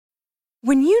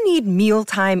When you need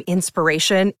mealtime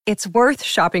inspiration, it's worth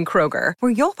shopping Kroger,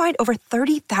 where you'll find over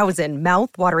 30,000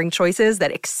 mouth-watering choices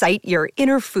that excite your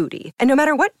inner foodie. And no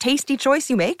matter what tasty choice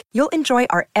you make, you'll enjoy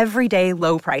our everyday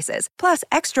low prices, plus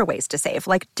extra ways to save,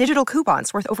 like digital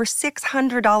coupons worth over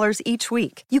 $600 each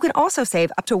week. You can also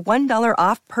save up to $1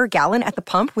 off per gallon at the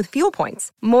pump with fuel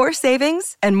points. More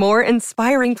savings and more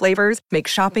inspiring flavors make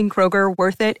shopping Kroger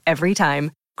worth it every time.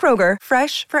 Kroger,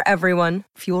 fresh for everyone.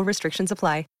 Fuel restrictions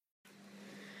apply.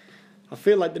 I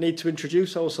feel like the need to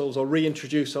introduce ourselves or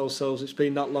reintroduce ourselves. It's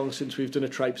been that long since we've done a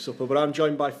tripe supper, but I'm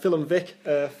joined by Phil and Vic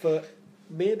for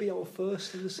maybe our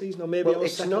first of the season, or maybe our second of the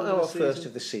season. It's not our first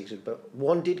of the season, but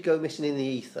one did go missing in the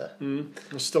ether.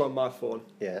 It's still on my phone.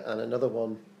 Yeah, and another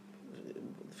one,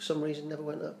 for some reason, never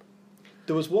went up.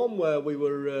 There was one where we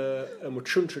were, and we're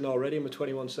chuntering already, and we're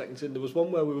 21 seconds in, there was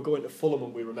one where we were going to Fulham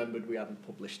and we remembered we hadn't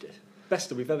published it. Best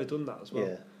that we've ever done that as well.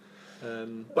 Yeah.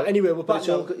 But anyway, we're back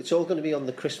now. It's all going to be on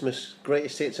the Christmas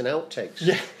Greatest Hits and Outtakes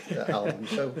album,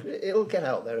 so it'll get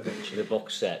out there eventually. The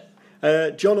box set.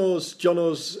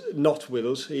 Jono's not with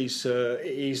us. He's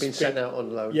been sent out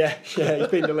on loan. Yeah, he's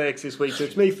been to Lakes this week. So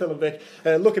it's me, Phil and Vic.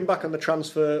 Looking back on the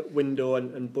transfer window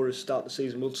and Borough's start of the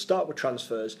season, we'll start with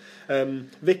transfers.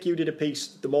 Vic, you did a piece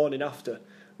the morning after,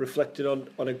 reflecting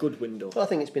on a good window. Well, I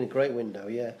think it's been a great window.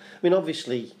 Yeah, I mean,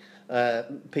 obviously,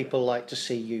 people like to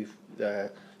see you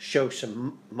show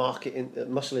some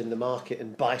muscle in the market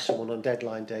and buy someone on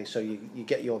deadline day, so you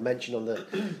get your mention on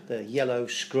the yellow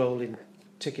scrolling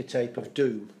ticker tape of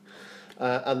doom.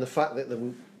 And the fact that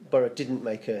the Borough didn't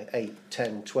make a 8,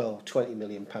 10, 12, 20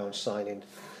 million pound signing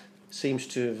seems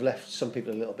to have left some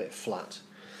people a little bit flat.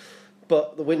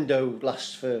 But the window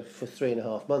lasts for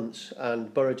 3.5 months,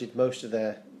 and Borough did most of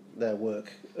their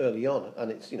work early on,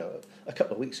 and it's, a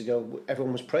couple of weeks ago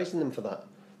everyone was praising them for that.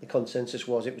 The consensus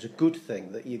was it was a good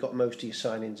thing that you got most of your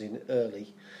signings in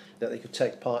early, that they could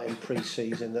take part in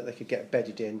pre-season, that they could get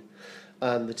bedded in,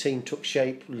 and the team took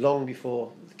shape long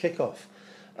before the kick-off.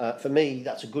 For me,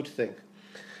 that's a good thing.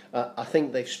 I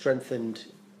think they've strengthened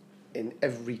in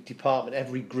every department,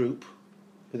 every group,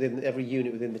 within every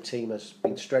unit within the team has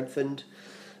been strengthened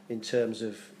in terms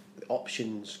of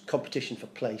options, competition for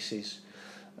places,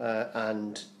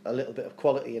 and a little bit of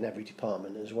quality in every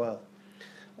department as well.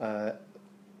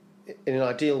 In an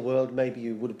ideal world, maybe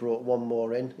you would have brought one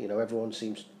more in. Everyone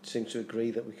seems to agree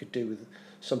that we could do with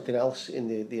something else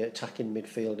in the attacking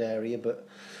midfield area. But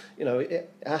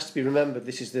it has to be remembered,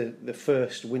 this is the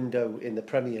first window in the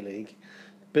Premier League.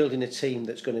 Building a team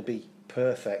that's going to be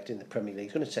perfect in the Premier League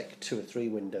is going to take 2 or 3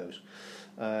 windows.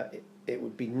 It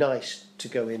would be nice to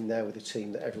go in there with a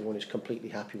team that everyone is completely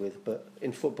happy with. But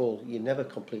in football, you're never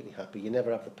completely happy. You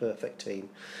never have the perfect team.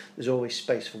 There's always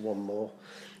space for one more.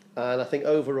 And I think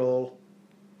overall,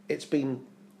 it's been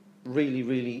really,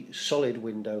 really solid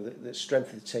window that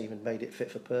strengthened the team and made it fit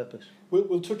for purpose.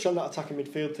 We'll touch on that attacking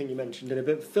midfield thing you mentioned in a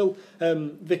bit. Phil,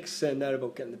 Vic's saying there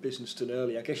about getting the business done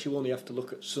early. I guess you only have to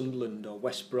look at Sunderland or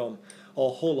West Brom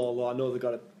or Hull, although I know they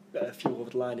got a few over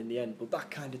the line in the end. But that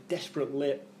kind of desperate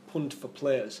late punt for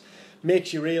players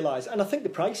makes you realise, and I think the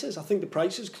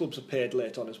prices clubs have paid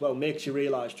late on as well, makes you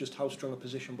realise just how strong a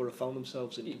position Borough found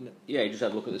themselves in, isn't it? Yeah, you just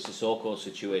had a look at the Sissoko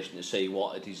situation to see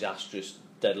what a disastrous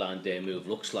deadline day move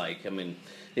looks like. I mean,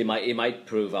 he might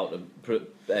prove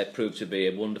to be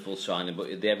a wonderful signing,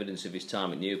 but the evidence of his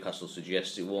time at Newcastle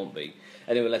suggests it won't be.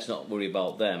 Anyway, let's not worry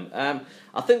about them.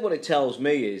 I think what it tells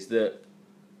me is that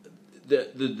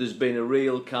there's been a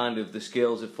real kind of, the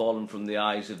scales have fallen from the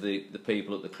eyes of the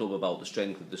people at the club about the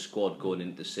strength of the squad going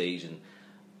into the season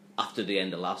after the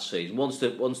end of last season. Once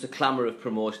the clamour of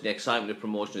promotion, the excitement of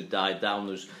promotion had died down,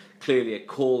 there was clearly a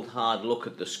cold, hard look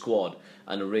at the squad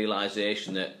and a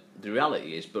realisation that the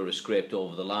reality is Borough scraped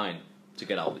over the line to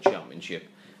get out of the Championship.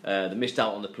 They missed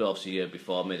out on the playoffs the year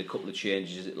before, made a couple of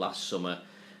changes last summer,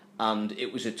 and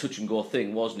it was a touch-and-go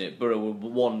thing, wasn't it? Borough were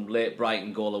one late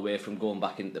Brighton goal away from going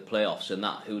back into the playoffs, and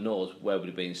that, who knows where we'd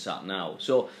have been sat now.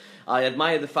 So I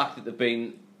admire the fact that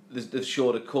they've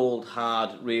showed a cold,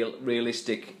 hard,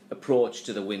 realistic approach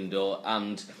to the window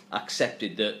and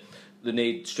accepted that they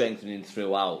need strengthening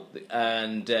throughout.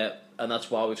 And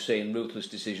that's why we've seen ruthless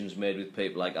decisions made with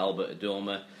people like Albert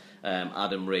Adoma,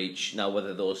 Adam Reach. Now,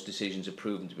 whether those decisions are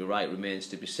proven to be right remains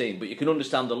to be seen. But you can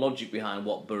understand the logic behind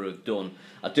what Borough have done.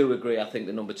 I do agree, I think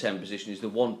the number 10 position is the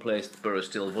one place that Borough is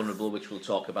still vulnerable, which we'll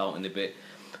talk about in a bit.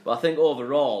 But I think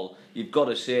overall, you've got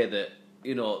to say that,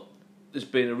 there's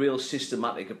been a real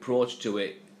systematic approach to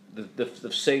it.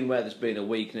 They've seen where there's been a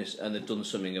weakness and they've done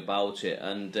something about it.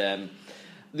 And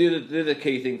the other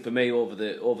key thing for me over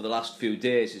the last few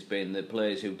days has been the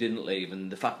players who didn't leave,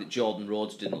 and the fact that Jordan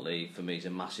Rhodes didn't leave for me is a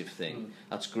massive thing.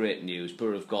 That's great news.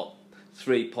 Borough have got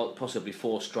 3, possibly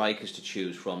 4 strikers to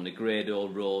choose from.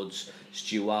 Negredo, Rhodes,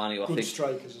 Stuani. Good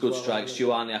strikers. Good strikers.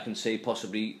 Stuani, I can see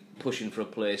possibly pushing for a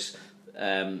place.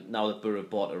 Now that Borough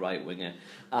bought a right winger,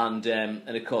 and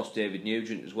of course David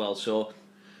Nugent as well. So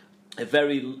a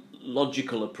very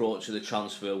logical approach to the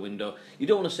transfer window. You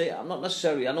don't want to say, I'm not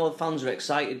necessarily, I know the fans are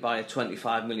excited by a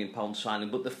 £25 million signing,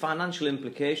 but the financial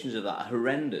implications of that are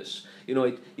horrendous. You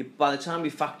know, by the time you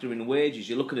factor in wages,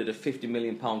 you're looking at a £50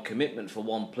 million commitment for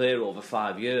one player over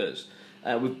 5 years.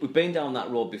 We've been down that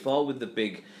road before with the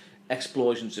big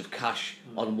explosions of cash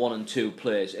on 1 and 2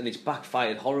 players, and it's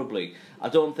backfired horribly. I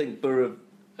don't think Borough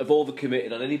have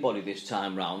overcommitted on anybody this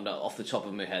time round. Off the top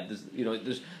of my head,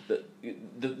 the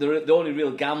only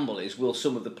real gamble is, will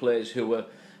some of the players who were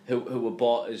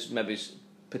bought as maybe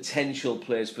potential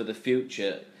players for the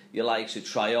future, your likes of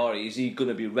Traore, is he going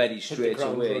to be ready straight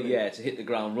away? Running. Yeah, to hit the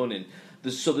ground running.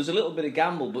 There's a little bit of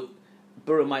gamble, but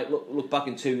Borough might look back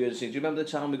in 2 years and say, do you remember the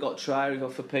time we got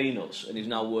Traore for peanuts and he's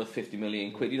now worth £50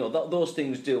 million? You know, those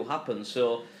things do happen,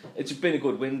 so it's been a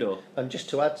good window. And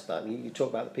just to add to that, you talk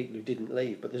about the people who didn't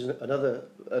leave, but there's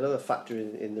another factor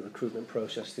in the recruitment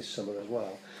process this summer as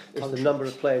well. It's the number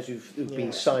of players who've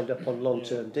been signed up on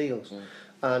long-term deals.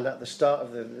 And at the start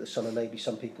of the summer, maybe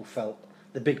some people felt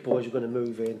the big boys were going to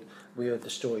move in. We heard the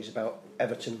stories about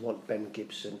Everton want Ben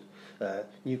Gibson,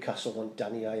 Newcastle want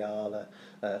Danny Ayala,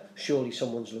 surely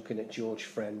someone's looking at George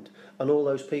Friend, and all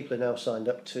those people are now signed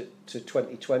up to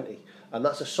 2020, and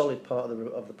that's a solid part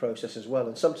of the process as well.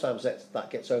 And sometimes that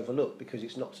gets overlooked because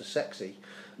it's not so sexy,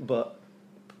 but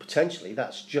potentially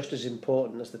that's just as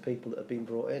important as the people that have been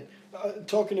brought in.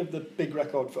 Talking of the big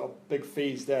record for big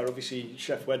fees there, obviously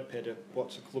Chef Wed paid a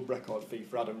club record fee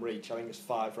for Adam Reach. I think it's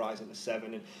 5 rising to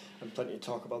 7, and plenty of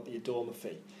talk about the Adoma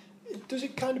fee. Does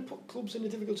it kind of put clubs in a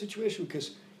difficult situation?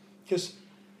 Because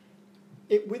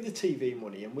with the TV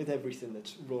money and with everything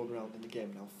that's rolling around in the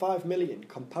game now, 5 million,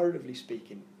 comparatively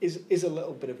speaking, is a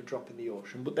little bit of a drop in the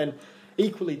ocean. But then,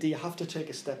 equally, do you have to take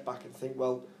a step back and think,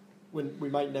 well, we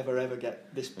might never ever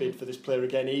get this bid for this player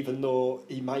again, even though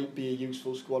he might be a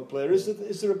useful squad player?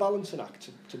 Is there a balancing act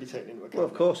to be taken into account? Well,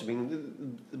 of course. I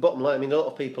mean, the bottom line, I mean, a lot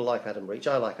of people like Adam Reach.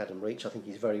 I like Adam Reach. I think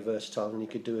he's very versatile and he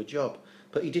could do a job.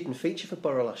 But he didn't feature for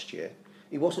Borough last year.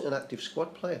 He wasn't an active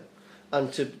squad player.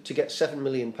 And to get £7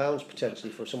 million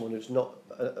potentially for someone who's not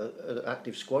an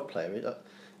active squad player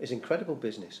is incredible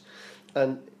business.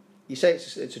 And you say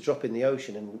it's a drop in the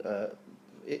ocean, and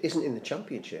it isn't in the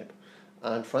Championship.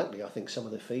 And frankly, I think some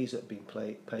of the fees that have been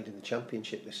paid in the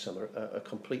Championship this summer are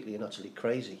completely and utterly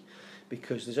crazy,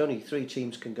 because there's only 3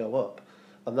 teams can go up,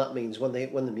 and that means when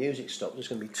the music stops, there's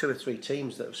going to be 2 or 3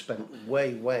 teams that have spent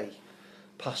way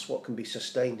past what can be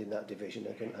sustained in that division.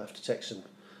 They're going to have to take some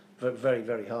very,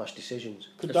 very harsh decisions.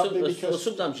 Could that be because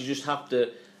sometimes you just have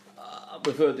to...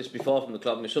 we've heard this before from the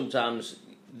club. I mean, sometimes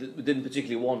we didn't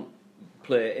particularly want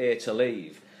player A to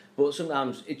leave, but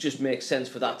sometimes it just makes sense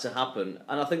for that to happen.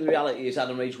 And I think the reality is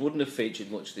Adam Reach wouldn't have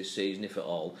featured much this season, if at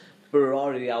all. We're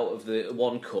already out of the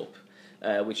One Cup,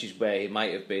 which is where he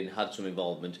might have had some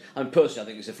involvement. And personally, I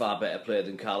think he's a far better player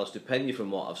than Carlos De Pena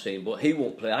from what I've seen, but he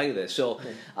won't play either. So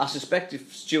I suspect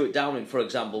if Stuart Downing, for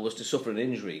example, was to suffer an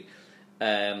injury,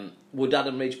 would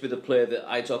Adam Reach be the player that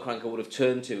Aitor Karanka would have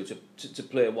turned to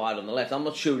play wide on the left? I'm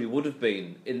not sure he would have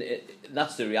been.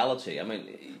 That's the reality. I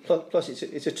mean, plus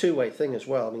it's a two-way thing as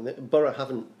well. I mean, Borough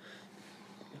haven't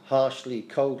harshly,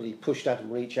 coldly pushed Adam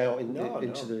Reach out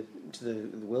into the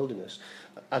wilderness.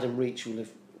 Adam Reach will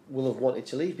have wanted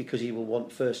to leave because he will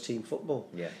want first-team football.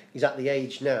 Yeah. He's at the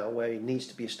age now where he needs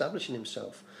to be establishing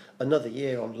himself. Another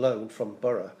year on loan from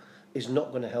Borough is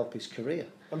not going to help his career.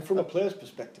 And from a player's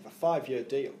perspective, a 5-year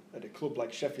deal at a club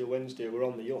like Sheffield Wednesday, we're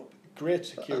on the up. Great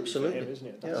security for him, isn't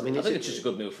it? Yeah, I think it's just a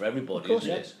good move for everybody, isn't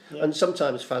it? Yeah. And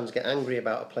sometimes fans get angry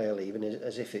about a player leaving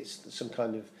as if it's some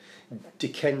kind of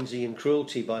Dickensian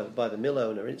cruelty by the mill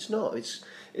owner. It's not.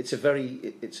 It's a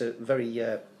very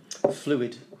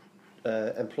fluid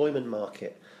employment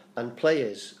market, and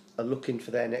players are looking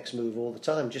for their next move all the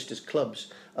time, just as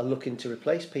clubs are looking to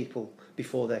replace people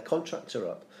before their contracts are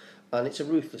up. And it's a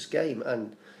ruthless game.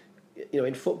 And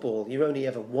in football, you're only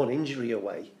ever one injury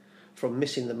away from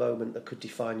missing the moment that could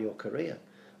define your career.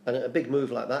 And a big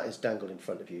move like that is dangled in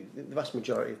front of you. The vast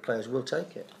majority of players will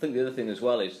take it. I think the other thing as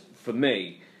well is, for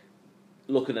me,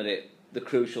 looking at it, the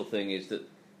crucial thing is that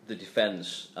the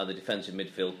defence and the defensive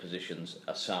midfield positions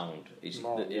are sound.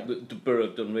 Borough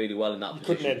have done really well in that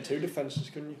position. You couldn't name 2 defences,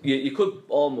 couldn't you? You could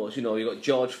almost. You've got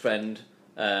George Friend,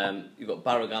 you've got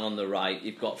Barragan on the right,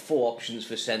 you've got 4 options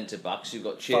for centre backs, you've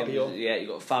got Chambers, Fabio. you've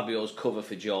got Fabio's cover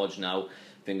for George now.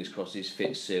 fingers crossed he's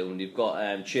fit soon. You've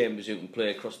got Chambers who can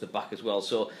play across the back as well.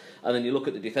 So, and then you look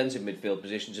at the defensive midfield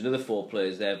positions, another 4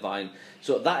 players there vying.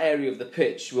 So that area of the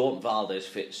pitch, we want Valdez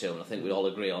fit soon. I think we'd all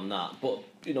agree on that. But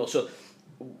so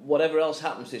whatever else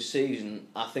happens this season,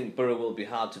 I think Borough will be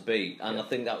hard to beat, and I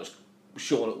think that was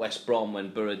shown at West Brom when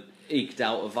Borough eked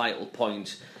out a vital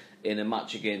point in a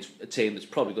match against a team that's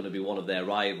probably going to be one of their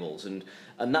rivals, and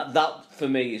that for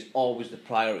me is always the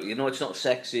priority. It's not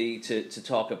sexy to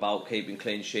talk about keeping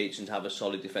clean sheets and have a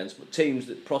solid defence, but teams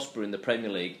that prosper in the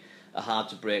Premier League are hard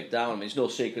to break down. I mean, it's no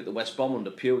secret that West Brom under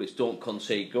Pulis don't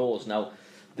concede goals. Now,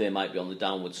 they might be on the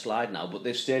downward slide now, but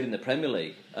they've stayed in the Premier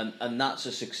League, and that's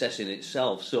a success in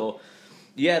itself. So,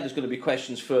 yeah, there's going to be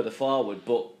questions further forward,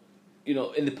 but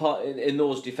in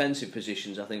those defensive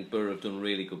positions, I think Borough have done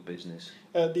really good business.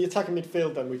 The attacking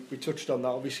midfield, then, we touched on that.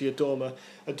 Obviously, Adoma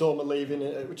leaving,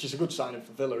 which is a good signing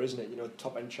for Villa, isn't it?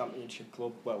 Top end Championship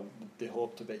club. Well, they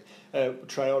hope to be.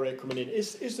 Traore coming in.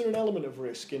 Is there an element of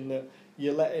risk in that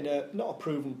you're letting not a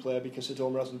proven player, because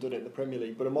Adoma hasn't done it in the Premier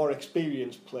League, but a more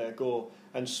experienced player go,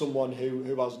 and someone who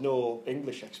has no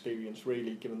English experience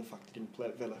really, given the fact he didn't play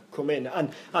at Villa, come in,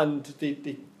 and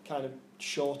the kind of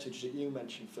shortage that you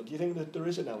mentioned, Phil? Do you think that there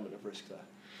is an element of risk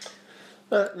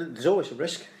there? There's always a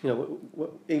risk.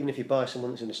 Even if you buy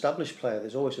someone that's an established player,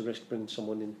 there's always a risk bringing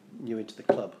someone new into the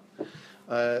club.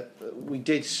 We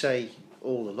did say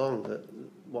all along that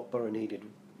what Borough needed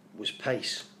was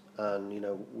pace, and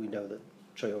we know that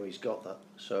Traore's got that,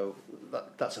 so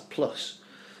that's a plus.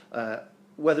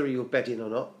 Whether you're bedding or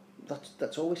not,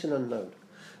 that's always an unknown.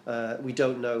 We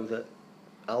don't know that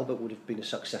Albert would have been a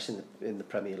success in the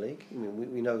Premier League. I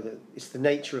mean, we know that it's the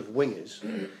nature of wingers.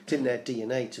 It's in their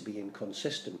DNA to be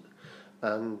inconsistent.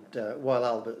 And while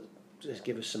Albert has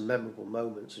given us some memorable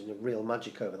moments and real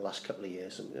magic over the last couple of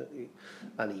years,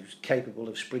 and he was capable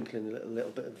of sprinkling a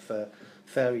little bit of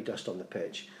fairy dust on the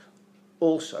pitch,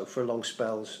 also for long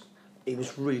spells, he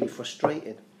was really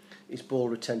frustrating. His ball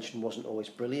retention wasn't always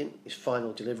brilliant. His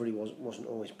final delivery wasn't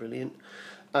always brilliant.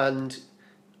 And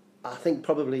I think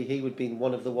probably he would be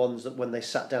one of the ones that when they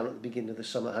sat down at the beginning of the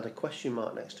summer had a question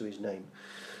mark next to his name.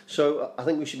 So I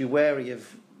think we should be wary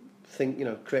of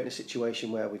creating a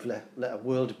situation where we've let a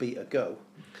world beater go.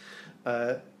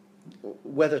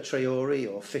 Whether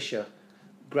Traore or Fisher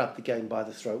grab the game by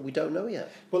the throat, we don't know yet.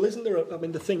 Well, isn't there?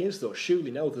 The thing is, though,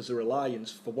 surely now there's a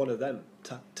reliance for one of them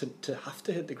to have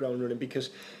to hit the ground running,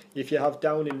 because if you have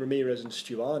Downing, Ramirez and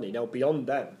Stuani, now beyond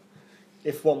them,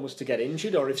 if one was to get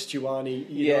injured, or if Stuani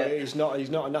he's not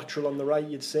a natural on the right,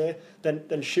 you'd say,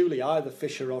 then surely either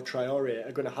Fisher or Traore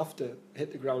are going to have to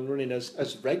hit the ground running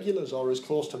as regulars, or as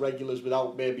close to regulars,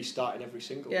 without maybe starting every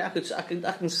single. Yeah, I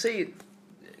can see it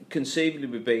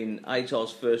conceivably being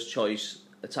Aitor's first choice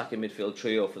attacking midfield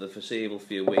trio for the foreseeable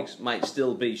few weeks. Might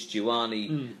still be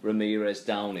Stuani, Ramirez,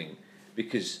 Downing,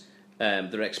 because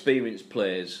they're experienced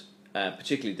players.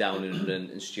 Particularly Downing and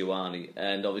Stuani,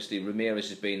 and obviously Ramirez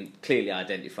has been clearly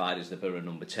identified as the Borough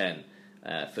number 10,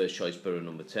 first choice Borough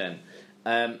number 10.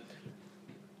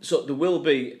 So there will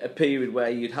be a period where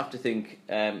you'd have to think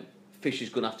Fisher's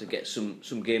going to have to get some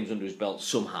games under his belt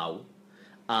somehow,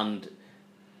 and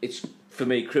it's for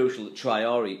me crucial that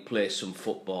Traore plays some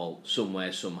football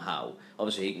somewhere somehow.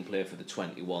 Obviously he can play for the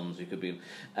 21s. He could be.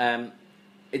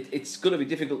 It's going to be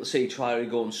difficult to see Traore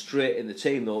going straight in the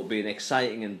team, though. It would be an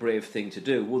exciting and brave thing to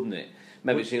do, wouldn't it?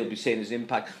 Maybe he'll be seen as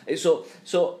impact. So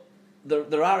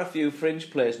there are a few fringe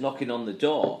players knocking on the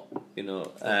door.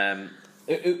 I'm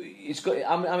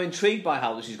intrigued by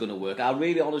how this is going to work. I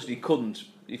really honestly couldn't,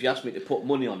 if you asked me to put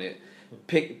money on it,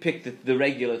 pick the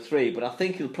regular 3, but I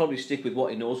think he'll probably stick with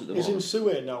what he knows at the moment. Is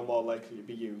Nsue now more likely to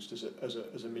be used as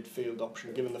a midfield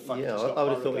option, given the fact that he's got I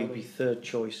would have thought he'd be third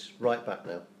choice right back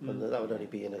now, and that would only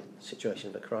be in a situation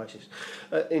of a crisis.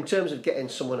 In terms of getting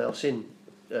someone else in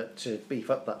to beef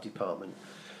up that department,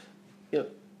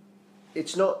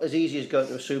 it's not as easy as going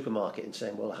to a supermarket and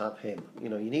saying, well, have him. You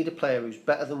need a player who's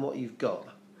better than what you've got,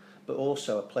 but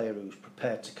also a player who's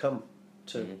prepared to come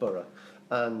to Borough.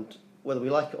 And whether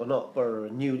we like it or not, Borough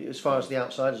are as far as the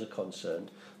outsiders are concerned,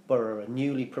 Borough are a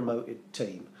newly promoted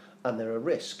team, and they're a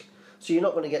risk. So you're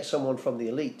not going to get someone from the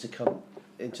elite to come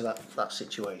into that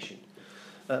situation.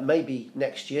 Maybe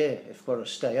next year, if Borough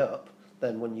stay up,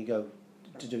 then when you go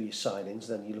to do your signings,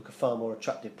 then you look a far more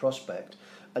attractive prospect,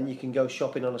 and you can go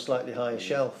shopping on a slightly higher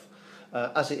shelf.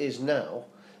 As it is now,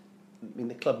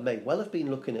 the club may well have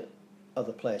been looking at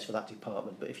other players for that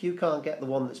department, but if you can't get the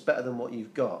one that's better than what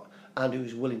you've got, and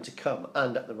who's willing to come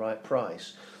and at the right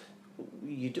price,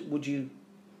 would you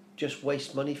just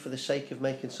waste money for the sake of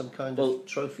making some kind of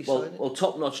trophy signing? Well,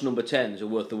 top-notch number 10s are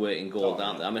worth the weight in gold,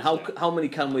 aren't they? I mean, how many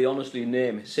can we honestly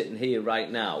name sitting here right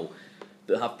now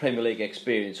that have Premier League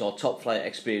experience or top flight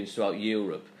experience throughout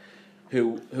Europe,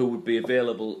 who would be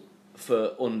available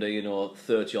for under, you know,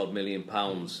 £30 million,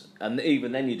 and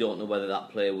even then you don't know whether that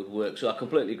player would work. So I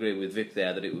completely agree with Vic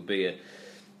there that it would be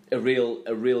a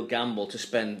real gamble to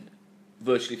spend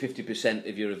virtually 50%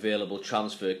 of your available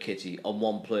transfer kitty on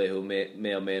one player who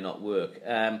may or may not work.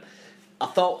 I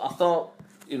thought,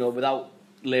 you know, without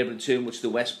labouring too much the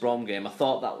West Brom game, I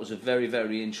thought that was a very,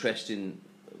 very interesting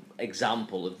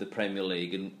example of the Premier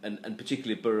League and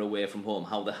particularly Borough away from home,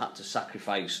 how they had to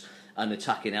sacrifice an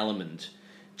attacking element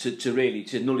to really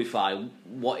nullify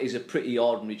what is a pretty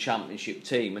ordinary Championship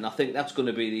team. And I think that's going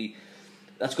to be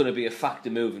a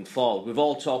factor moving forward. We've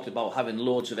all talked about having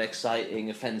loads of exciting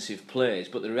offensive plays,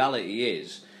 but the reality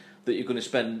is that you're going to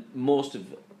spend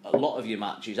a lot of your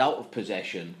matches out of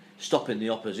possession, stopping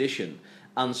the opposition.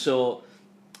 And so,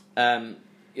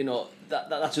 you know,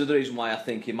 that's another reason why I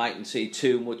think you mightn't see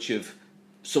too much of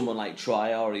someone like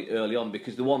Traore early on,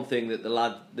 because the one thing that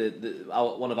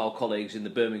one of our colleagues in the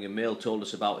Birmingham Mail told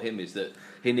us about him is that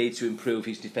he needs to improve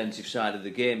his defensive side of the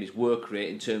game, his work rate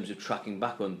in terms of tracking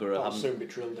back on Borough. That'll soon be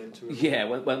drilled into it. Yeah,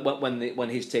 when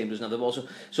his team doesn't have the ball.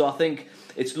 So I think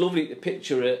it's lovely to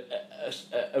picture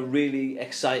a really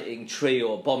exciting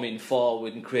trio bombing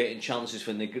forward and creating chances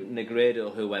for Negredo or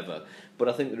whoever. But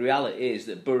I think the reality is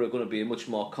that Borough are going to be a much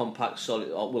more compact, solid,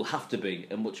 or will have to be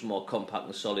a much more compact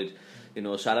and solid, you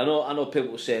know, side. I know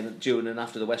people were saying that during and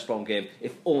after the West Brom game,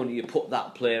 if only you put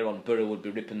that player on, Borough would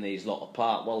be ripping these lot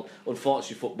apart. Well,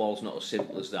 unfortunately, football's not as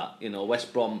simple as that. You know,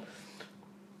 West Brom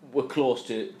were close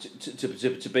to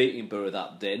beating Borough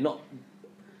that day.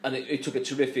 And it took a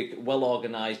terrific,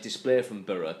 well-organised display from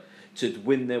Borough to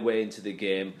win their way into the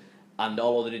game. And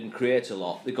although they didn't create a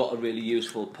lot, they got a really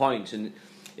useful point. And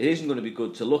it isn't going to be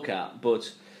good to look at,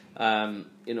 but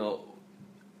you know,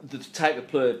 the type of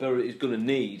player Borough is going to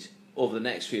need over the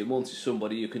next few months is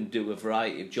somebody who can do a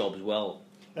variety of jobs well.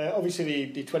 Obviously,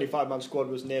 the 25-man squad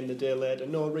was named the day later.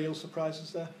 No real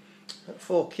surprises there?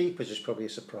 4 keepers is probably a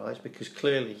surprise, because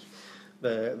clearly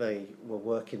they were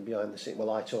working behind the scenes. Well,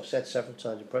 Aitor said several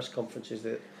times in press conferences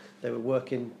that they were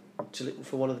working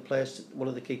for one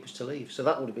of the keepers to leave. So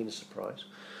that would have been a surprise.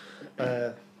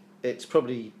 It's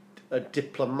probably a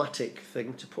diplomatic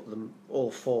thing to put them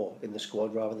all 4 in the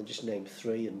squad rather than just name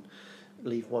 3 and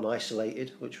leave one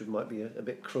isolated, which might be a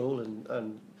bit cruel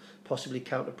and possibly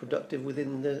counterproductive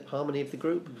within the harmony of the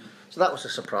group. So that was a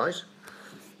surprise.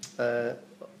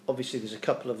 Obviously, there's a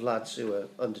couple of lads who are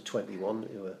under 21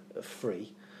 who are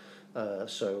free,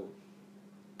 so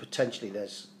potentially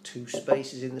there's 2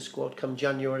 spaces in the squad come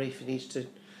January if he needs to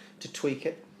tweak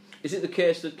it. Is it the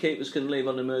case that keepers can leave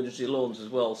on emergency loans as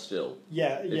well still?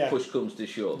 Yeah. If push comes to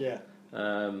shove. Yeah.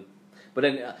 But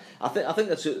then I think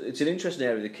it's an interesting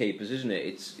area, the keepers, isn't it?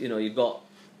 It's, you know,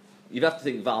 you have to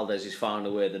think Valdez is far and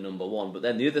away the number 1, but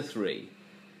then the other 3,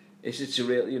 it's a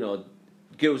real, you know,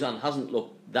 Guzan hasn't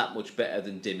looked that much better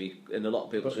than Dimmy, and a lot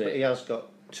of people say, but he has got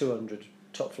 200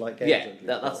 top flight games.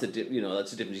 Yeah, that's the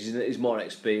difference. He's more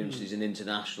experienced. He's an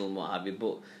international and what have you.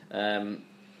 But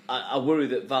I worry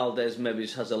that Valdez maybe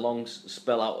has a long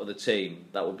spell out of the team.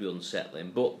 That would be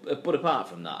unsettling. But apart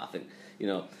from that, I think, you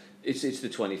know, it's the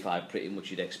 25 pretty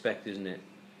much you'd expect, isn't it?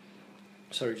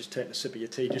 Sorry, just taking a sip of your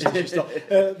tea. Just as you stop.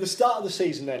 The start of the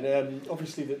season, then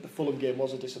obviously the Fulham game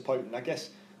was a disappointment. I guess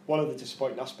one of the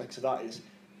disappointing aspects of that is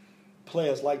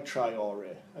players like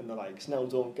Traore and the likes now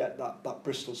don't get that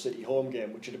Bristol City home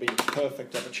game, which would have been a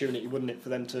perfect opportunity, wouldn't it, for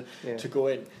them to go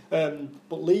in.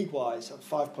 But league-wise,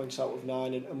 5 points out of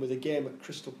 9, and with a game at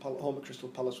home at Crystal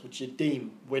Palace, which you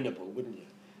deem winnable, wouldn't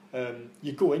you?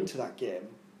 You go into that game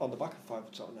on the back of 5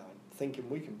 points out of 9, thinking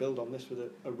we can build on this with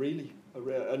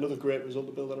another great result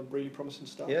to build on a really promising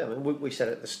start. Yeah, I mean, we said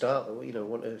at the start that we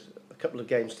want a couple of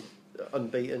games to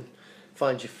unbeaten,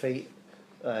 find your feet,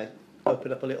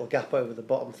 open up a little gap over the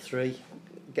bottom 3,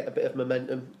 get a bit of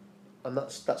momentum, and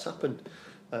that's happened.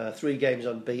 3 games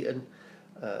unbeaten.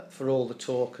 For all the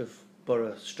talk of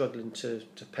Borough struggling to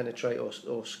penetrate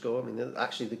or score, I mean,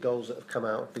 actually the goals that have come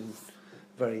out have been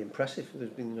very impressive.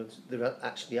 There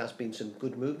actually has been some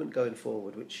good movement going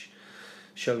forward, which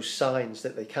shows signs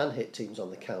that they can hit teams on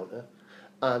the counter.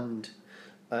 And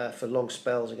for long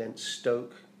spells against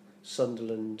Stoke,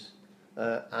 Sunderland,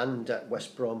 and at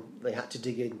West Brom, they had to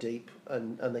dig in deep,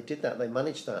 and they did that. They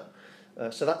managed that.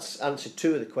 So that's answered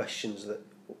 2 of the questions that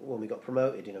when we got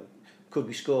promoted, could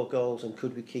we score goals and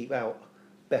could we keep out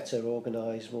better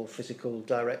organised, more physical,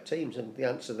 direct teams? And the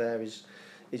answer there is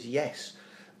yes.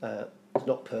 It's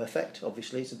not perfect,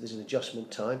 obviously, so there's an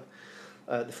adjustment time.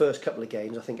 The first couple of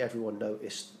games, I think everyone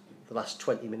noticed the last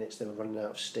 20 minutes they were running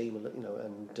out of steam,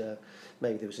 and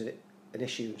maybe there was an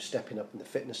issue of stepping up in the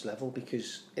fitness level,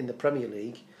 because in the Premier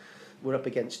League we're up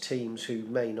against teams who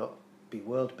may not be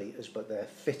world beaters, but they're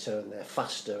fitter and they're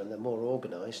faster and they're more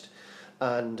organised,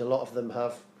 and a lot of them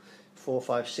have 4,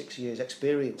 5, 6 years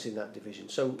experience in that division.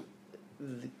 So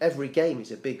every game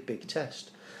is a big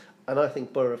test, and I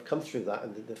think Borough have come through that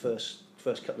in the first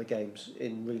couple of games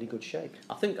in really good shape.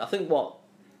 I think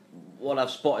what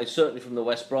I've spotted certainly from the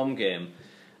West Brom game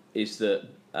is that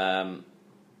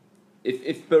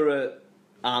if Borough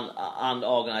aren't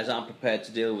organised, aren't prepared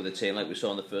to deal with a team like we saw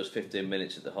in the first 15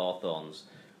 minutes at the Hawthorns,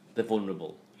 they're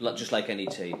vulnerable, just like any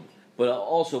team. But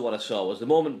also what I saw was the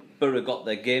moment Borough got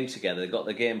their game together, they got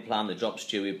their game plan, they dropped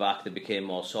Stewie back, they became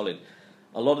more solid.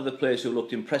 A lot of the players who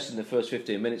looked impressive in the first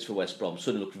 15 minutes for West Brom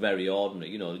suddenly looked very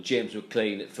ordinary. You know, James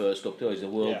McLean at first looked, he's a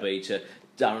world beater.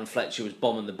 Darren Fletcher was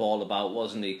bombing the ball about,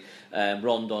 wasn't he?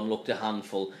 Rondon looked a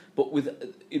handful. But with,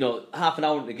 half an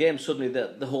hour into the game, suddenly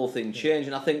the whole thing changed.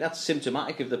 And I think that's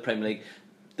symptomatic of the Premier League.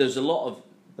 There's a lot of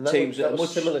teams that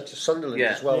was similar to Sunderland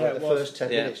as well. Yeah, the first 10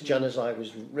 minutes, Januzaj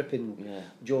was ripping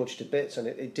George to bits, and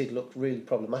it did look really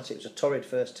problematic. It was a torrid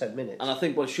first 10 minutes. And I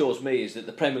think what shows me is that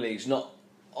the Premier League's not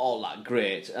all that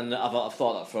great, and I've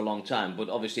thought that for a long time. But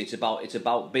obviously, it's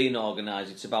about being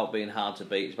organised. It's about being hard to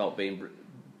beat. It's about being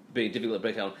difficult to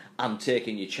break down and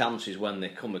taking your chances when they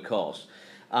come, of course.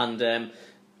 And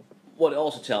what it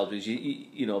also tells me is,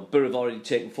 you know, Borough have already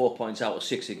taken 4 points out of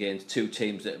 6 against 2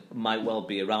 teams that might well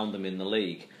be around them in the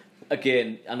league.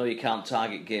 Again, I know you can't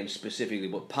target games specifically,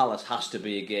 but Palace has to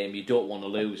be a game you don't want to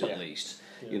lose at least.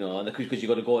 You know, and because you've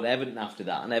got to go to Everton after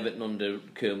that, and Everton under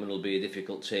Koeman will be a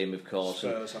difficult team, of course.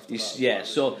 Spurs after that, yeah,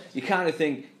 so you kind of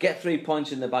think, get 3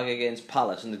 points in the bag against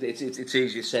Palace, and it's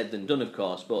easier said than done, of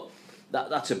course, but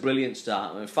that's a brilliant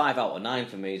start. I mean, 5 out of 9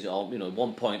 for me is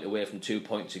 1 point away from 2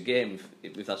 points a game,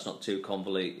 if that's not too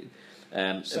convoluted.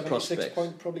 76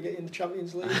 point probably get you in the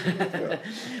Champions League.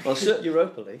 Well,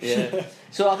 Europa League. Yeah.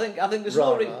 So I think there's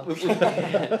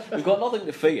we've got nothing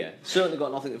to fear. Certainly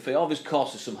got nothing to fear. Obviously, of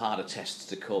course, there's some harder tests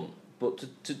to come, but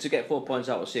to get 4 points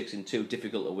out of 6 in 2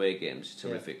 difficult away games is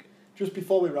terrific. Yeah. Just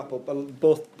before we wrap up,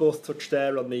 both touched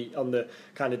there on the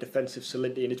kind of defensive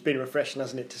solidity, and it's been refreshing,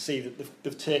 hasn't it, to see that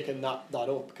they've taken that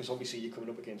up, because obviously you're coming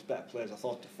up against better players. I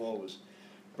thought Defoe was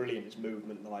brilliant, his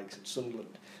movement, the likes at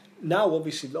Sunderland. Now,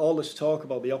 obviously, all this talk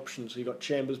about the options. So you've got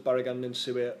Chambers, Barragan, and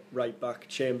Nsue right back,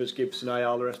 Chambers, Gibson,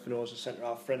 Ayala, Espinosa centre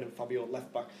half, Friend and Fabio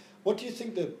left back. What do you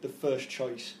think the first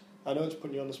choice? I know it's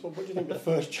putting you on the spot. What do you think the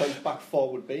first choice back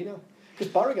four would be now?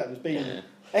 Because Barragan's been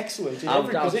excellent in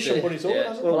every position, but it's all.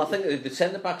 Well, I think the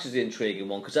centre backs is the intriguing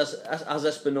one, because as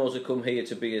Espinosa come here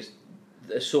to be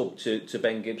a sub to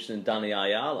Ben Gibson and Danny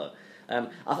Ayala,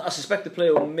 I suspect the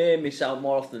player who may miss out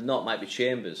more often than not might be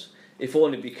Chambers. If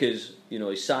only because, you know,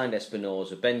 he signed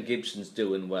Espinosa, Ben Gibson's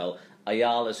doing well,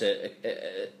 Ayala's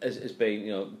has been,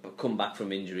 you know, come back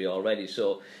from injury already.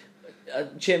 So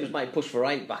Chambers might push for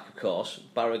right back, of course.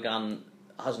 Barragan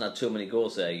hasn't had too many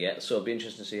goals there yet, so it'll be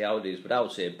interesting to see how it is. But I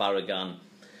would say Barragan,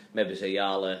 maybe it's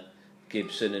Ayala,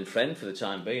 Gibson and Friend for the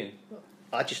time being.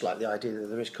 I just like the idea that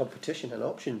there is competition and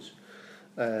options.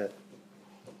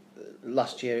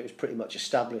 Last year it was pretty much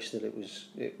established that it was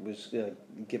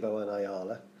Gibbo and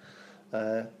Ayala.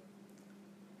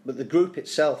 But the group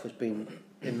itself has been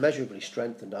immeasurably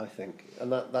strengthened, I think,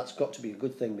 and that's got to be a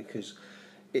good thing, because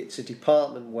it's a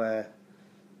department where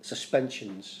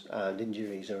suspensions and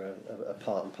injuries are a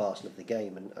part and parcel of the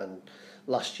game. And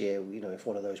last year, you know, if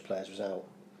one of those players was out,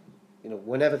 you know,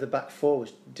 whenever the back four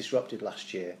was disrupted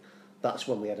last year, that's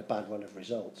when we had a bad run of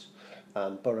results.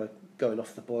 And Borough going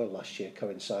off the boil last year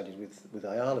coincided with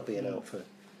Ayala being out for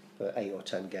 8 or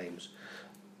 10 games.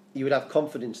 You would have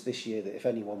confidence this year that if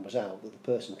anyone was out, that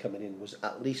the person coming in was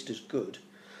at least as good.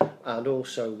 And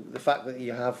also the fact that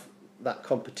you have that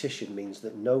competition means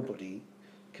that nobody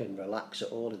can relax at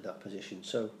all in that position.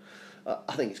 So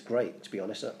I think it's great, to be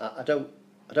honest. I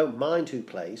don't mind who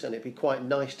plays, and it'd be quite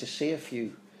nice to see a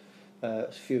few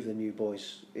of the new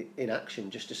boys in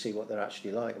action, just to see what they're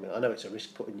actually like. I mean, I know it's a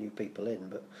risk putting new people in,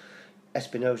 but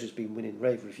Espinosa's been winning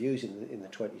rave reviews in the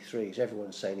 23s.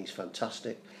 Everyone's saying he's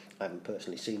fantastic. I haven't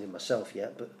personally seen him myself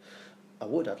yet, but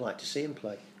I'd like to see him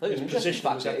play. His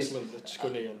position was excellent at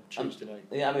Scunny on Tuesday night.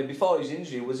 Yeah, I mean, before his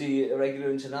injury, was he a regular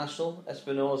international,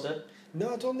 Espinosa?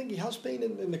 No, I don't think he has been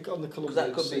on the Colombia. Because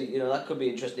that could be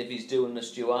interesting if he's doing the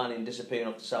Stuani and disappearing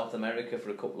off to South America for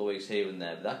a couple of weeks here and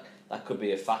there. That could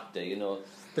be a factor, you know.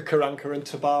 The Karanka and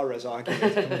Tabares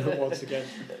argument coming up once again.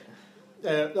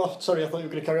 Sorry, I thought you were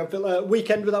going to carry on, Phil.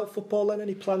 Weekend without football then?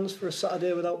 Any plans for a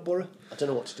Saturday without Borough? I don't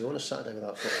know what to do on a Saturday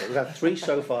without football. We've had 3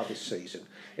 so far this season.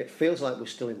 It feels like we're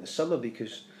still in the summer,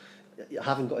 because I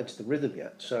haven't got into the rhythm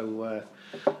yet. So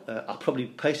I'll probably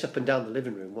pace up and down the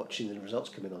living room watching the results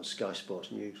come in on Sky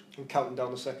Sports News. And counting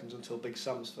down the seconds until Big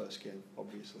Sam's first game,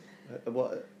 obviously.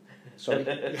 What? Sorry.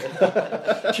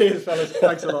 Cheers, fellas.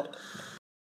 Thanks a lot.